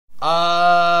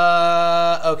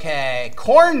Okay.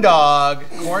 Corn dog.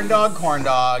 Corn dog, corn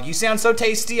dog. You sound so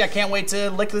tasty. I can't wait to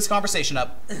lick this conversation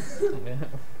up.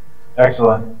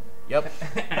 Excellent. Yep.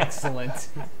 Excellent.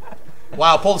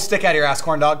 Wow, pull the stick out of your ass,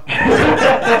 corn dog.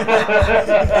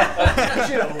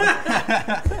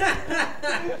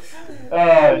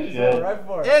 Oh, shit.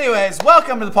 Anyways,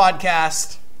 welcome to the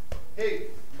podcast. Hey,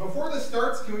 before this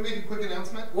starts, can we make a quick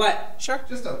announcement? What? Sure.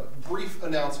 Just a brief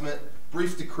announcement,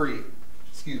 brief decree.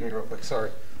 Excuse me real quick,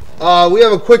 sorry. We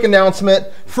have a quick announcement.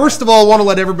 First of all, I want to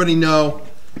let everybody know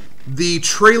the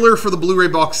trailer for the Blu-ray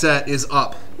box set is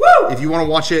up. Woo! If you want to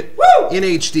watch it in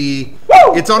HD,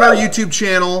 it's on our YouTube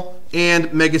channel and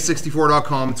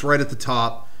Mega64.com. It's right at the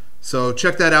top. So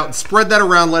check that out and spread that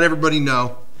around. Let everybody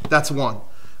know. That's one.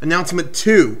 Announcement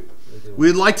two.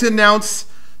 We'd like to announce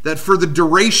that for the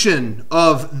duration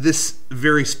of this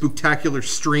very spooktacular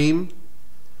stream,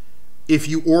 if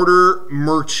you order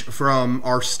merch from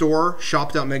our store,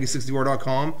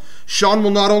 shop.mega64.com, Sean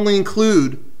will not only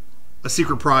include a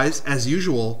secret prize, as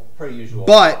usual,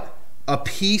 but a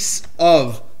piece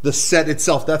of the set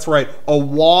itself. That's right. A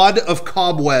wad of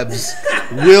cobwebs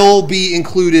will be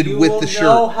included with the shirt. You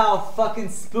will know how fucking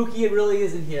spooky it really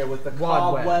is in here with the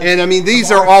cobwebs. And I mean,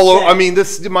 these are all over. I mean,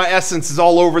 my essence is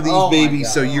all over these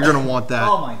babies, so you're going to want that.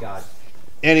 Oh my god.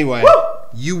 Anyway,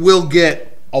 you will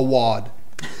get a wad.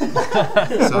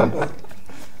 So,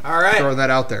 all right. Throw that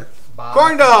out there.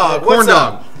 Corn dog. Corn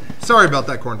dog. Sorry about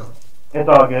that, corn dog. It's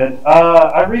all good.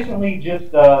 I recently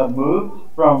just moved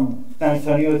from San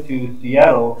Antonio to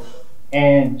Seattle,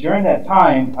 and during that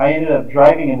time, I ended up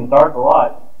driving in the dark a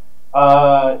lot.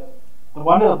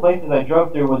 One of the places I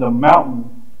drove through was a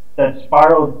mountain that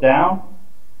spiraled down,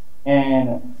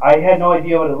 and I had no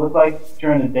idea what it looked like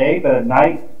during the day, but at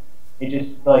night,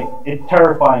 it's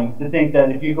terrifying to think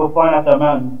that if you go flying off that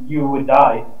mountain, you would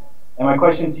die. And my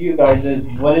question to you guys is,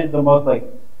 what is the most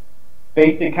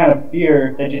basic kind of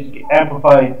fear that just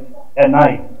amplifies at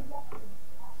night?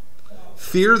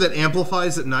 Fear that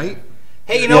amplifies at night?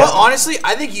 Hey, you know what? Honestly,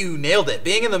 I think you nailed it.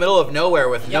 Being in the middle of nowhere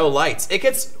with no lights, it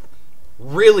gets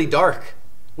really dark.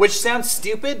 Which sounds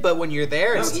stupid, but when you're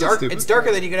there, it's dark. Stupid. It's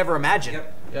darker than you can ever imagine.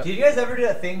 Did you guys ever do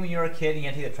that thing when you were a kid and you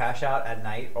had to take the trash out at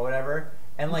night or whatever?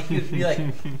 And you'd be like,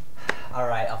 all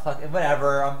right, I'll fuck it,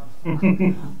 whatever.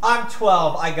 I'm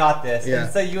 12. I got this. Yeah.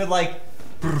 And so you would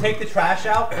take the trash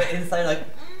out, but inside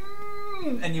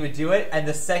and you would do it. And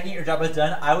the second your job was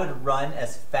done, I would run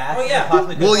as fast as I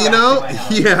possibly could. Well, to my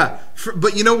house.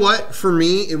 but you know what? For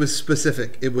me, it was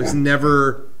specific. It was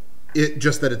never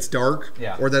just that it's dark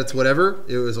or that it's whatever.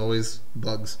 It was always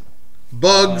bugs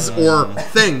or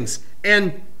things,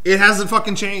 and it hasn't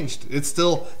fucking changed. It's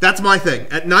still that's my thing.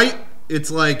 At night,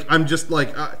 it's I'm just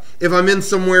if I'm in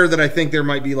somewhere that I think there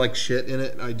might be shit in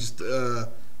it, I just is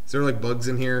there bugs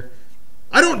in here?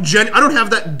 I don't have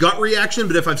that gut reaction,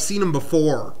 but if I've seen them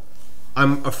before,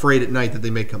 I'm afraid at night that they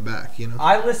may come back. You know.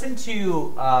 I listen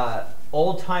to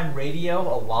old time radio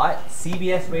a lot.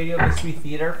 CBS Radio Mystery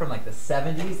Theater from the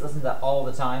 70s. Listen to that all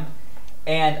the time,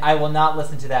 and I will not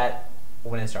listen to that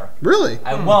when it's dark. Really?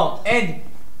 I won't, and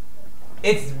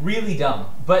it's really dumb.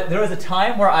 But there was a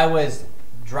time where I was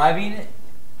driving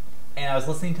and I was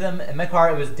listening to them in my car.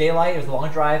 It was daylight, it was a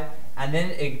long drive, and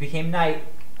then it became night,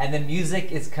 and the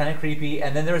music is kind of creepy,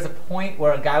 and then there was a point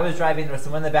where a guy was driving, there was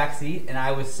someone in the back seat, and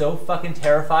I was so fucking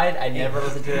terrified I never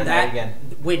listened to it at night again.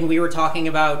 When we were talking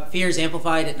about fears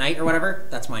amplified at night or whatever,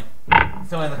 that's mine.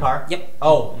 Someone in the car? Yep.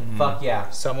 Oh, fuck yeah.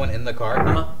 Someone in the car?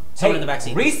 Uh-huh. Someone in the back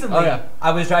seat. Recently,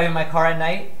 I was driving my car at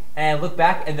night, and I looked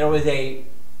back, and there was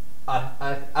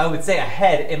I would say a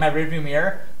head in my rearview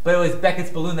mirror, but it was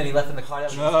Beckett's balloon that he left in the car. That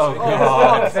was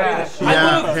I would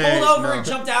have pulled over and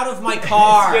jumped out of my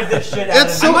car. Scared the shit out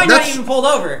of me. I might not even pulled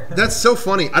over. That's so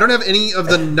funny. I don't have any of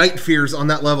the night fears on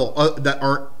that level that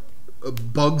aren't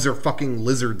bugs or fucking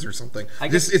lizards or something.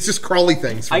 It's just crawly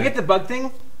things. I get the bug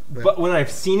thing, but when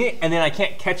I've seen it and then I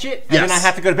can't catch it, and then I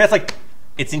have to go to bed,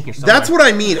 it's it's in here somewhere. That's what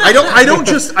I mean. I don't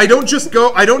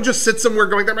just sit somewhere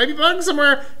going, there might be bugs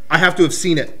somewhere. I have to have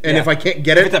seen it, and if I can't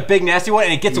get it, if it's a big nasty one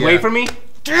and it gets away from me,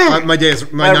 my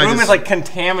room is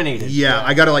contaminated. Yeah,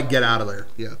 I gotta get out of there.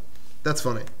 Yeah, that's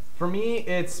funny. For me,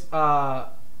 it's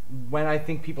when I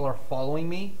think people are following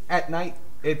me at night.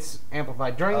 It's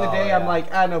amplified. During the day,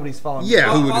 I'm nobody's following me.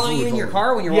 Yeah, following you in your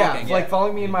car when you're walking. Yeah,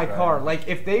 following me in my car.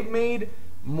 If they've made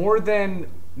more than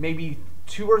maybe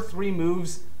 2 or 3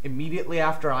 moves immediately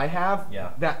after I have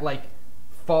that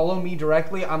follow me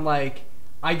directly,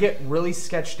 I get really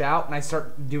sketched out and I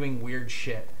start doing weird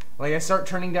shit. I start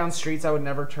turning down streets I would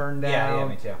never turn down. Yeah,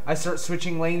 me too. I start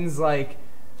switching lanes a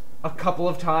couple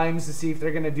of times to see if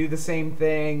they're gonna do the same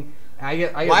thing.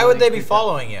 Why would they be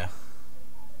following you?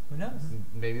 Who knows?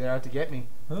 Maybe they're out to get me.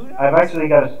 Who knows? I've actually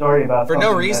got a story about For no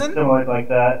something reason? that's similar like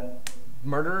that.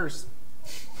 Murderers.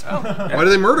 Why do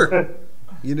they murder?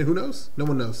 Who knows? No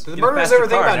one knows. Do the Get a murderers faster ever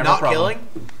think car, about never not problem. killing?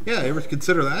 Yeah, you ever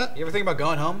consider that? You ever think about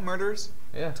going home, murderers?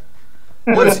 Yeah.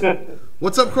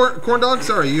 What's up, Corn Dog?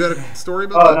 Sorry, you had a story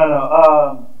about Oh, that?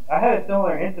 no. I had a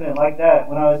similar incident like that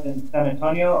when I was in San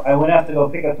Antonio. I went out to go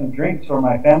pick up some drinks for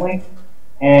my family,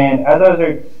 and as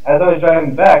I was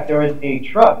driving back, there was a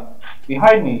truck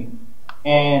behind me,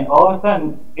 and all of a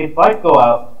sudden its lights go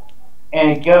out,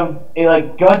 and it guns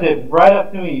it right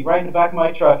up to me, right in the back of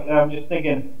my truck, and I'm just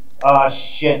thinking,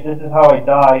 shit, this is how I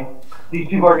die. These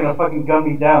people are gonna fucking gun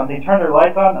me down. They turn their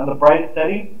lights on the brightest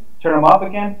setting, turn them off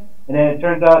again, and then it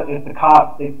turns out it's the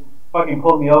cops. They fucking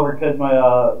pulled me over because my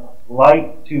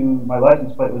light to my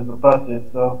license plate was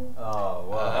busted. So. Oh,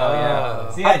 wow. Oh,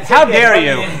 yeah. See, How dare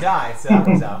you? Didn't die, so that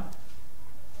was out.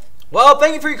 Well,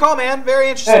 thank you for your call, man. Very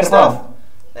interesting Hey, no stuff. problem.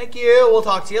 Thank you. We'll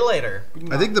talk to you later.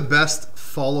 I think the best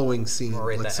following scene, I'll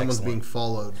rate like that someone's excellent. being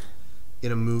followed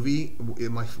in a movie,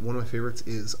 one of my favorites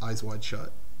is Eyes Wide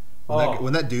Shut.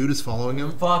 When that dude is following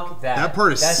him, Fuck that. that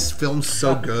part is That's filmed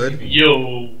so good.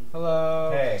 Yo.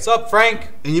 Hello. Hey. What's up, Frank?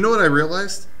 And you know what I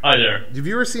realized? Hi there. Have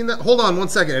you ever seen that? Hold on one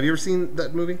second. Have you ever seen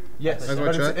that movie? Yes, Eyes Wide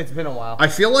but Shut? it's been a while. I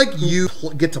feel like you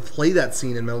get to play that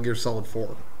scene in Metal Gear Solid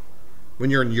 4 when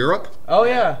you're in Europe. Oh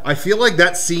yeah. I feel like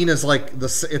that scene is like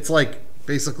it's like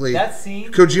basically That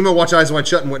scene Kojima watched Eyes Wide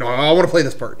Shut and went, "Oh, I want to play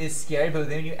this part." is scary, but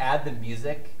then when you add the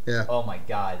music, Yeah. oh my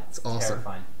god, it's awesome.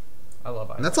 terrifying. I love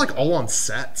it. And that's like all on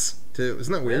sets too.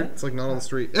 Isn't that weird? Really? It's like not on the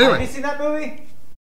street. Have you Anyway, seen that movie?